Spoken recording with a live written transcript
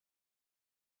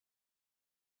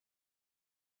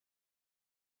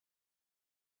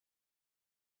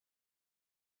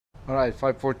Alright,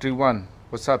 5431.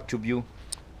 What's up, Chubu?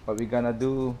 What we're gonna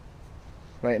do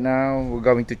right now, we're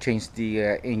going to change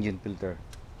the engine filter.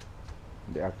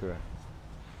 The Acura.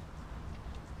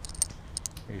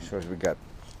 Here's what we got.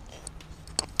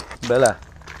 Bella.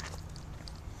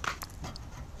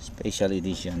 Special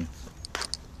edition.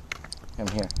 Come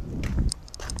here.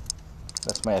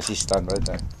 That's my assistant right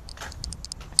there.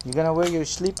 You're gonna wear your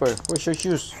slipper. Where's your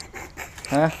shoes?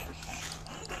 Huh?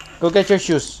 Go get your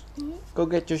shoes. Go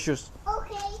get your shoes.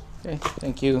 Okay. Okay,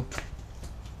 thank you.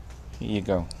 Here you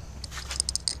go.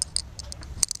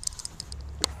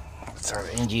 It's our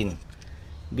engine.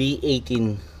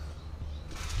 B18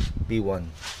 B1.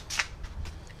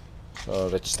 So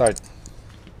let's start.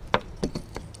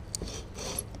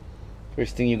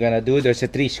 First thing you're gonna do, there's a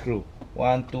 3 screw.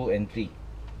 1, 2, and 3.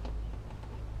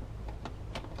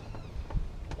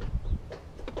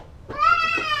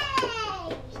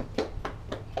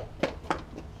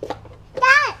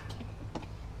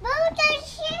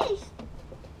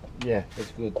 Yeah,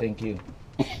 that's good, thank you.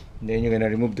 Then you're gonna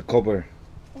remove the cover.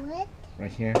 What?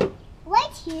 Right here.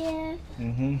 Right here.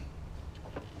 Mm-hmm.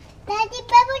 Daddy,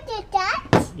 Bubble did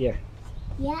that? Yeah.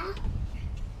 Yeah.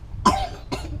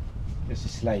 Just a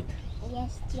slide.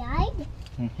 Yes, slide.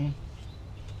 Mm-hmm.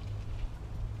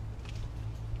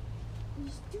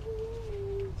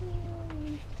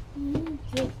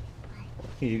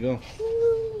 Here you go.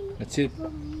 That's it.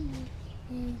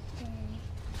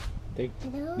 Take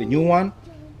the new one.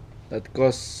 That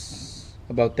costs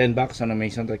about $10 on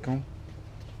Amazon.com.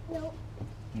 No.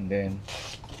 And then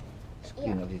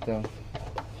skin it dito.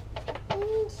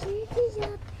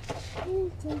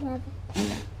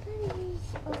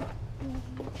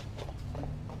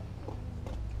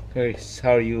 Here's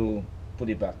how you put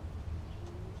it back.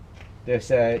 There's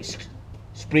a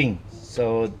spring,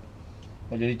 so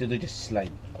all you need to do is just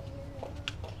slide.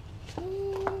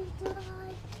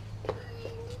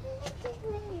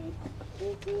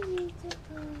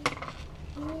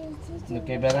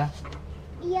 Okay, Bella?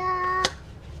 Yeah.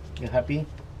 You happy?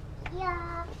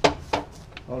 Yeah.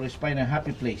 Always find a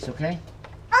happy place, okay?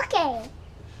 Okay.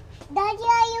 Daddy,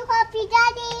 are you happy,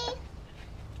 Daddy?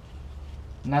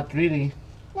 Not really.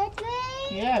 Not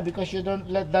really? Yeah, because you don't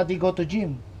let Daddy go to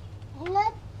gym.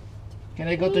 Not. Can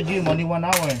I go to gym only 1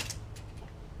 hour?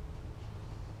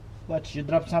 Watch, you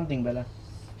drop something, Bella.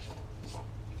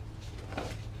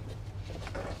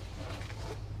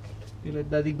 You let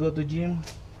Daddy go to gym.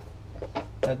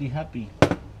 Daddy happy.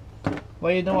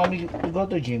 Why you don't want me to go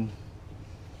to gym?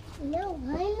 No,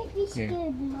 why make me Okay.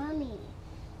 scared, Mommy?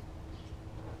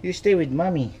 You stay with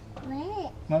Mommy.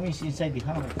 What? Mommy's inside the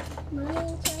house. Mommy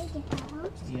inside the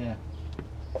house? Yeah.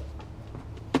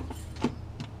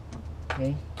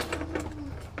 Okay.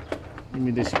 Give me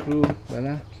the screw,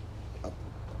 Bella.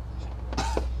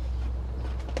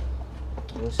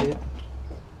 Close it.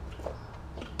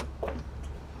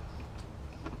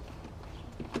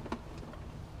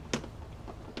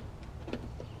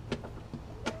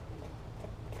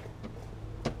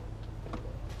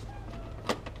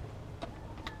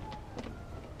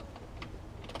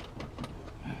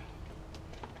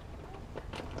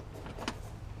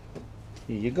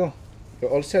 Here you go. You're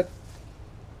all set.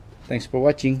 Thanks for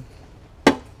watching.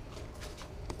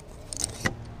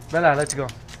 Bella, let's go.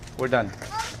 We're done.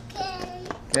 Okay.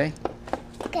 Okay?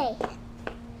 Okay.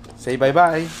 Say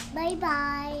bye-bye.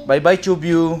 Bye-bye. Bye-bye,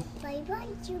 Chubu. Bye-bye,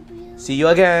 Jubu. See you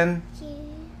again. See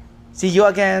See you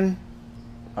again.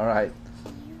 Alright.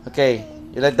 Okay.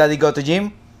 You let Daddy go to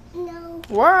gym? No.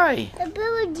 Why? A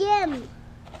little gym.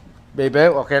 Baby,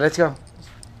 okay, let's go.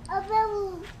 A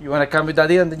little. You wanna come with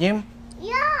Daddy on the gym?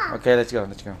 Yeah. Okay, let's go.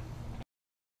 Let's go.